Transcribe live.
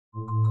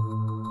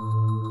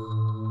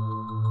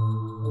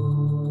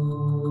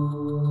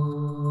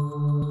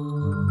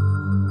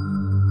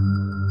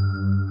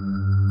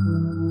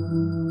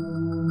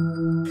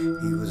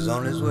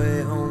his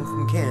way home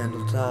from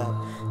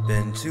Candletop.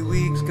 Been 2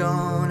 weeks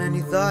gone and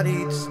he thought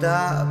he'd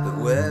stop at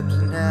Webb's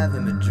and have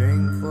him a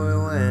drink before he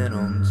went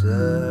home to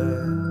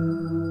her.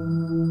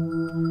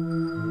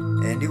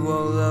 Andy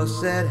Wolo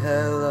said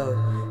hello.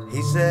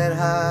 He said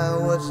hi,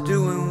 what's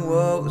doing,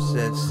 whoa.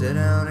 Said sit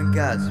down and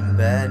got some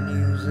bad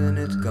news and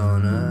it's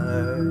gonna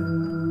hurt.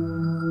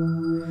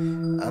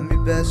 I'm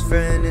your best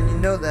friend and you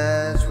know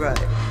that's right,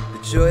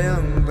 but your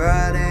young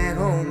bride ain't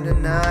home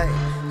tonight.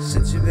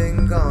 Since you've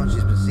been gone,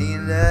 she's been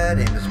seeing that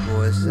Amos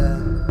boy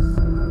Seth.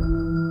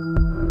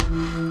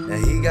 Now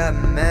he got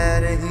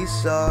mad and he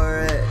saw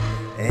red.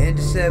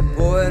 Andy said,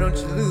 boy, don't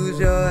you lose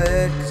your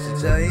head, 'cause to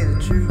tell you the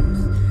truth,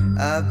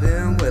 I've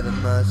been with her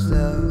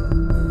myself.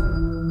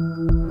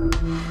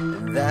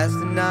 And that's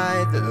the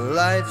night that the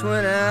lights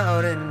went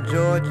out in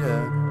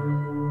Georgia.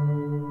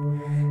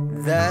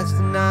 That's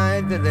the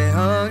night that they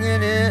hung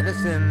an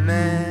innocent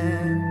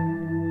man.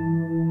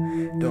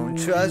 Don't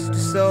trust a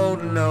soul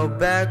to no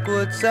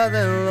backwoods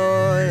southern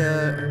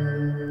lawyer,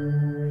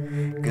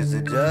 'cause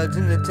the judge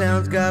in the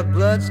town's got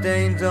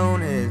bloodstains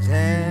on his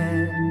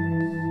hands.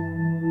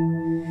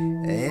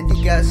 And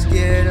he got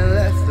scared and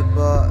left the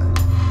bar,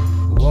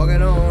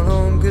 walking on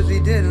home 'cause he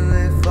didn't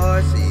live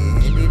far. See,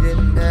 and he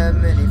didn't have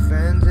many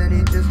friends and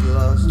he just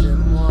lost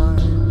him one.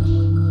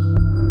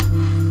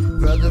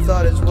 Brother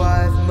thought his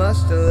wife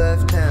must have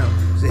left town,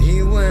 so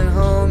he went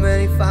home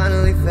and he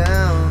finally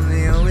found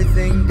the only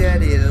thing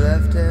Daddy had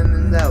left him,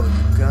 and that was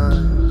a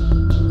gun.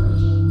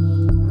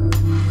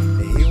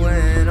 He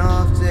went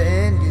off to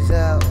Andy's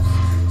house,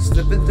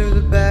 slipping through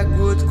the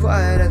backwoods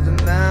quiet as a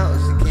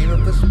mouse. He came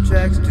up with some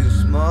tracks too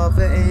small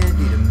for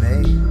Andy to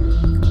make.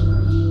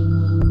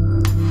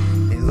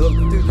 He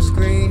looked through the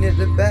screen at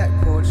the back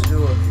porch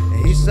door,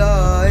 and he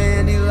saw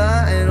Andy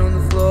lying on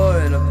the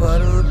floor in a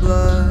puddle of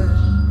blood,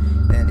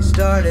 and he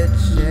started to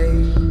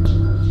shake.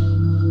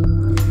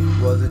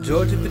 Well, the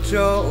Georgia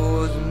Patrol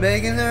was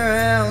making their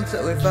rounds, so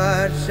he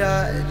fired a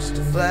shot just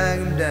to flag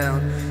him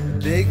down. The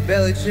big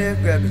belly chick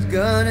grabbed his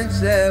gun and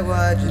said,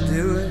 why'd you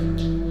do it?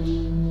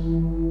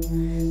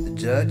 The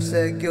judge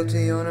said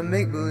guilty on a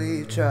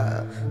make-believe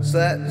trial,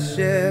 slapped the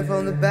sheriff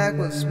on the back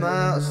with a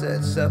smile,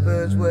 said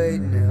supper's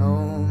waiting at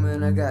home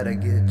and I gotta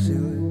get to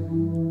it.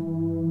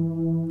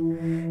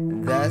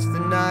 And that's the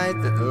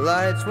night that the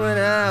lights went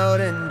out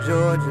in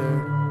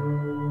Georgia.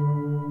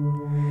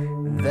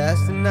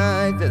 That's the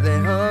night that they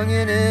hung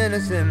an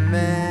innocent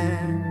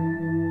man.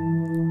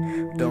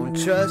 Don't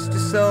trust a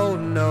soul,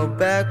 no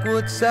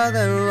backwoods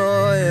southern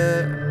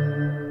lawyer,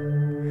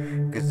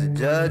 'cause the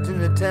judge in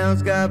the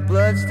town's got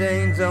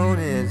bloodstains on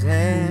his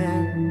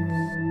hands.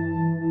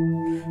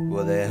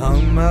 Well, they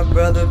hung my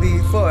brother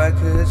before I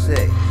could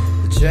say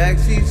the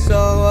tracks he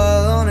saw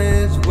while on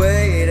his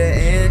way to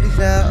Andy's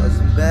house,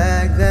 and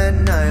back that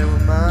night were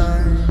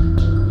mine.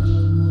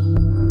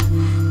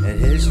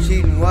 His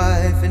cheating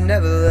wife had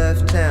never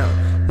left town.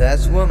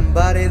 That's one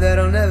body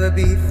that'll never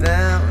be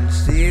found.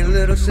 See,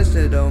 little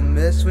sister don't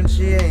miss when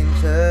she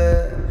aims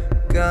her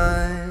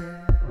gun.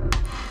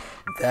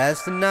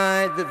 That's the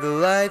night that the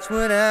lights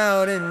went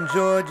out in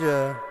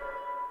Georgia.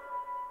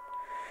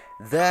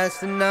 That's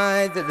the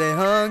night that they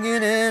hung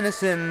an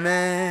innocent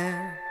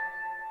man.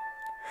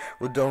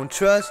 Well, don't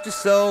trust a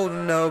soul to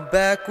no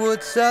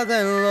backwoods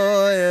southern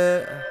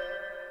lawyer,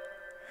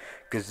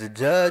 'cause the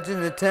judge in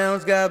the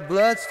town's got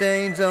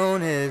bloodstains on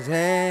his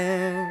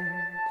hands.